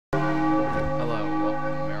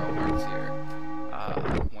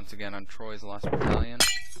once again on Troy's Lost Battalion.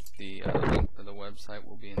 The link to the website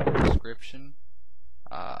will be in the description.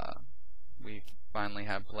 We finally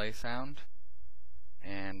have play sound,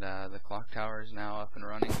 and the Clocktower is now up and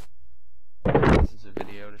running. This is a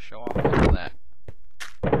video to show off all of that.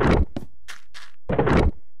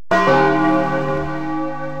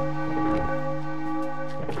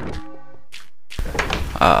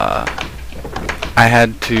 I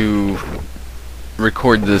had to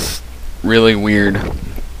record this really weird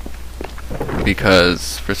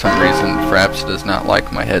because for some reason Fraps does not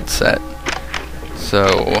like my headset.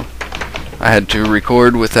 So I had to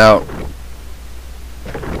record without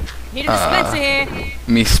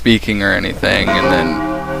me speaking or anything, and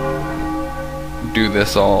then do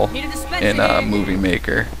this all in a movie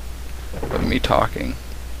maker of me talking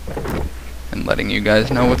and letting you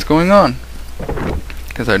guys know what's going on,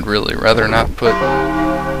 because I'd really rather not put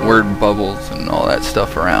word bubbles and all that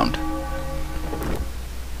stuff around.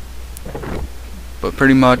 But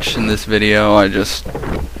pretty much in this video I just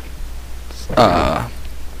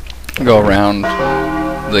go around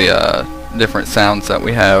the different sounds that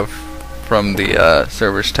we have from the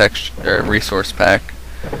server's text resource pack,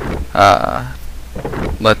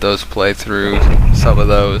 let those play through, some of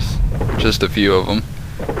those, just a few of them,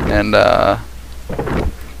 and how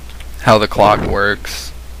the clock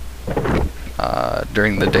works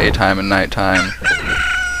during the daytime and nighttime,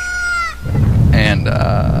 and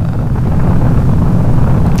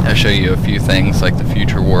I'll show you a few things like the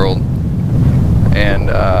future world and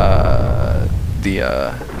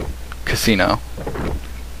the casino.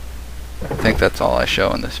 I think that's all I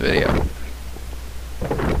show in this video.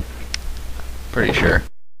 Pretty sure.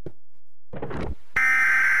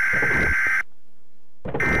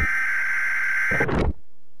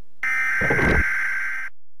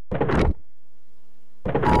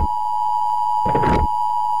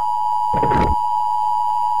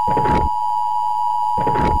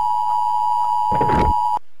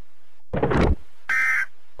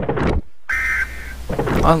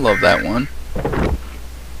 I love that one.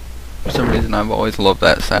 For some reason I've always loved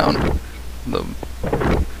that sound. The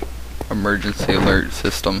emergency alert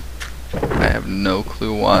system. I have no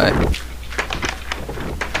clue why.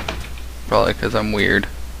 Probably because I'm weird.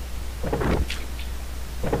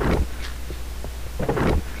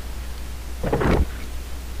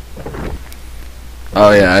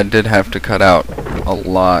 Oh yeah, I did have to cut out a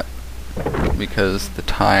lot because the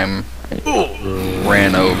time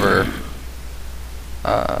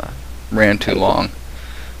ran too long.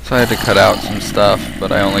 So I had to cut out some stuff,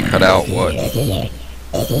 but I only cut out what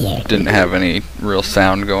didn't have any real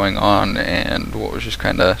sound going on and what was just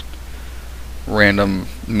kinda random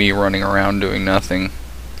me running around doing nothing.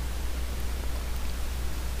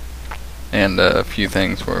 And a few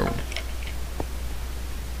things where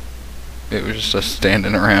it was just us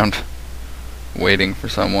standing around waiting for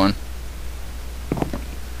someone.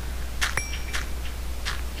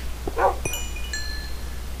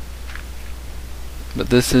 But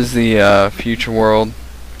this is the future world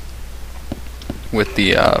with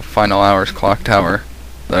the Final Hours Clocktower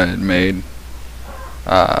that I had made,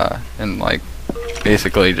 and like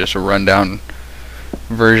basically just a rundown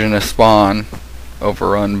version of Spawn,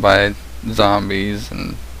 overrun by zombies,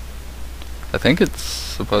 and I think it's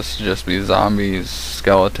supposed to just be zombies,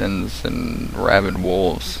 skeletons, and rabid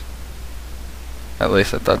wolves. At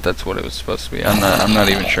least I thought that's what it was supposed to be. I'm not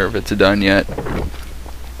even sure if it's done yet.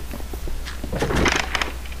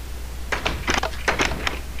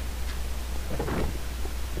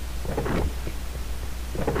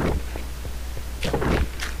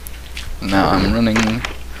 Now I'm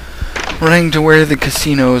running to where the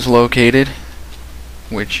casino is located,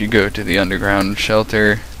 which you go to the underground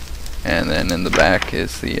shelter, and then in the back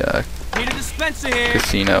is the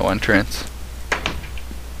casino entrance.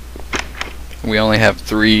 We only have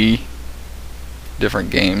 3 different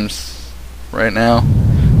games right now,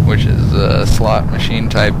 which is a slot machine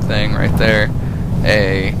type thing right there,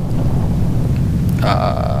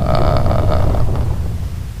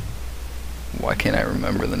 why can't I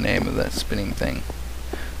remember the name of that spinning thing?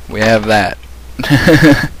 We have that.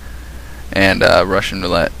 And Russian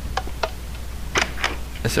roulette.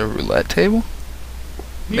 Is it a roulette table?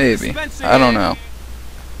 Maybe. I don't know.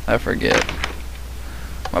 I forget.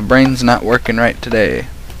 My brain's not working right today.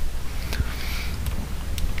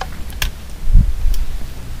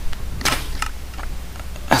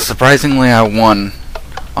 Surprisingly, I won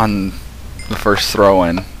on the first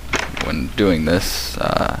throw-in when doing this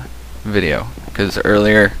video, because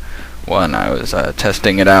earlier when I was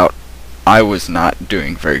testing it out, I was not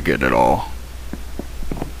doing very good at all.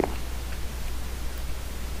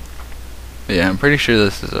 Yeah, I'm pretty sure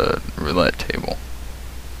this is a roulette table.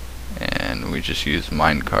 we just use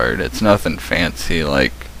minecart. It's nothing fancy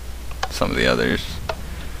like some of the others,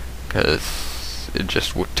 because it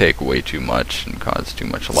just would take way too much and cause too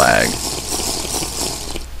much lag.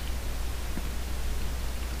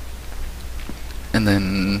 And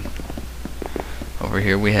then over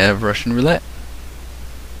here we have Russian roulette,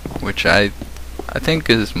 which I think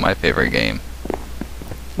is my favorite game,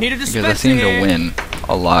 because I seem to win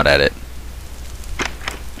a lot at it.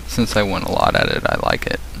 Since I win a lot at it, I like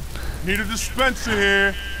it. Need a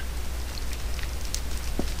dispenser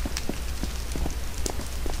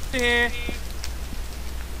here.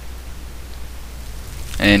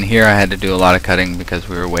 And here I had to do a lot of cutting because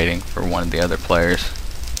we were waiting for one of the other players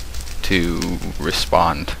to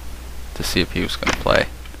respond to see if he was going to play.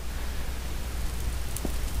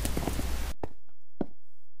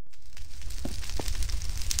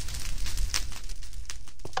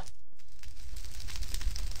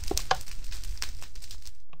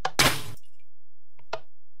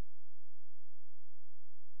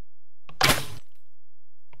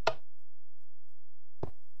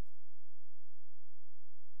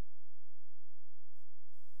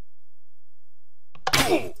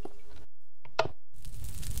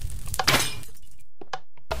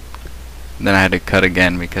 Then I had to cut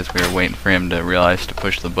again because we were waiting for him to realize to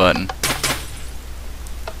push the button.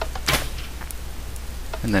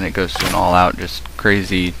 And then it goes to an all-out, just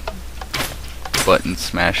crazy button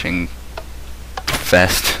smashing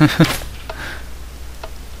fest.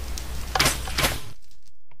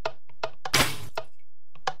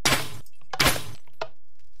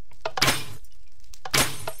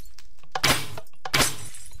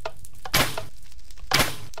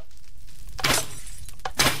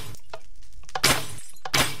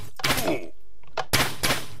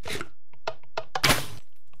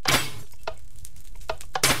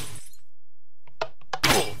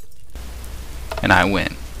 And I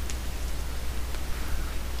win.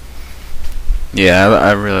 Yeah,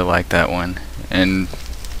 I really like that one, and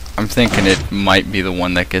I'm thinking it might be the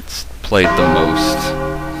one that gets played the most,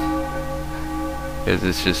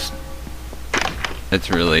 because it's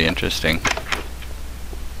really interesting.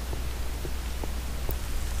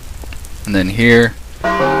 And then here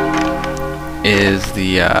is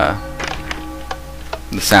the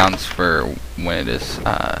sounds for when it is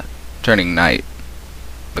turning night.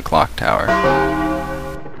 The clock tower.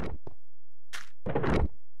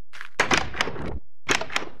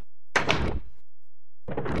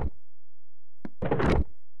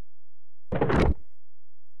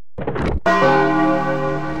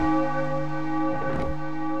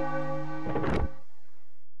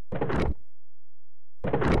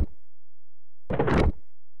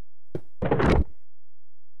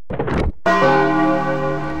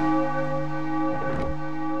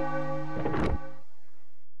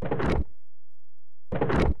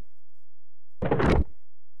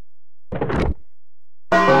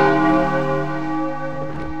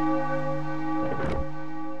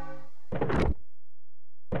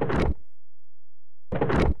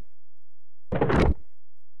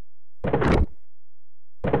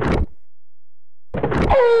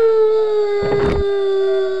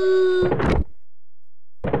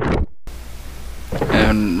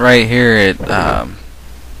 And right here it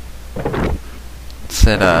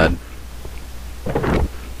said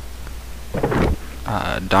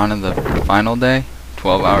dawn of the final day,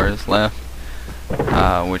 12 hours left,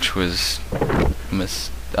 which was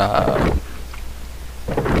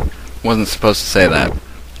wasn't supposed to say that,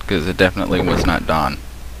 because it definitely was not dawn.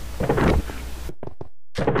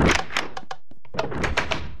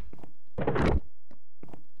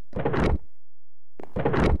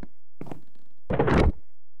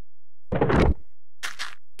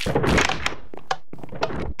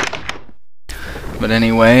 But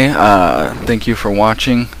anyway, thank you for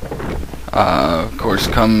watching. Of course,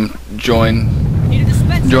 come join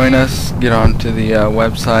us, get onto the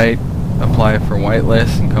website, apply for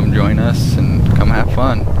whitelist, and come join us and come have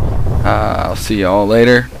fun. I'll see you all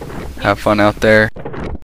later. Have fun out there.